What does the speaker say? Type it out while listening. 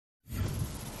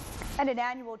And an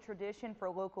annual tradition for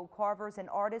local carvers and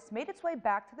artists made its way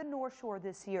back to the North Shore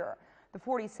this year. The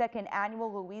 42nd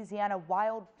Annual Louisiana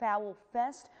Wildfowl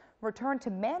Fest returned to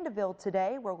Mandeville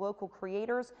today, where local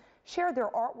creators shared their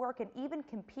artwork and even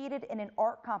competed in an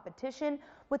art competition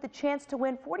with a chance to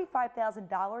win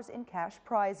 $45,000 in cash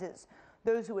prizes.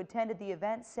 Those who attended the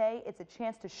event say it's a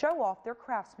chance to show off their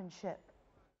craftsmanship.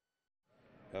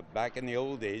 Back in the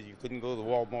old days, you couldn't go to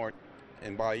Walmart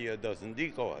and buy you a dozen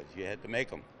decoys. You had to make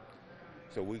them.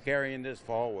 So we're carrying this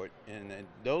forward, and in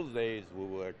those days we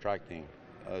were attracting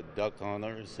duck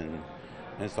hunters and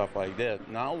stuff like that.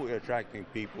 Now we're attracting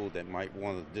people that might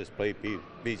want to display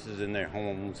pieces in their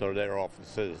homes or their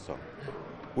offices. So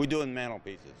we're doing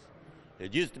mantelpieces.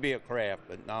 It used to be a craft,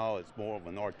 but now it's more of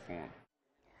an art form.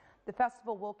 The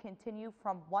festival will continue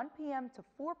from 1 p.m. to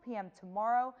 4 p.m.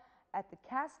 tomorrow at the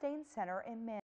Castaigne Center in Mandeville.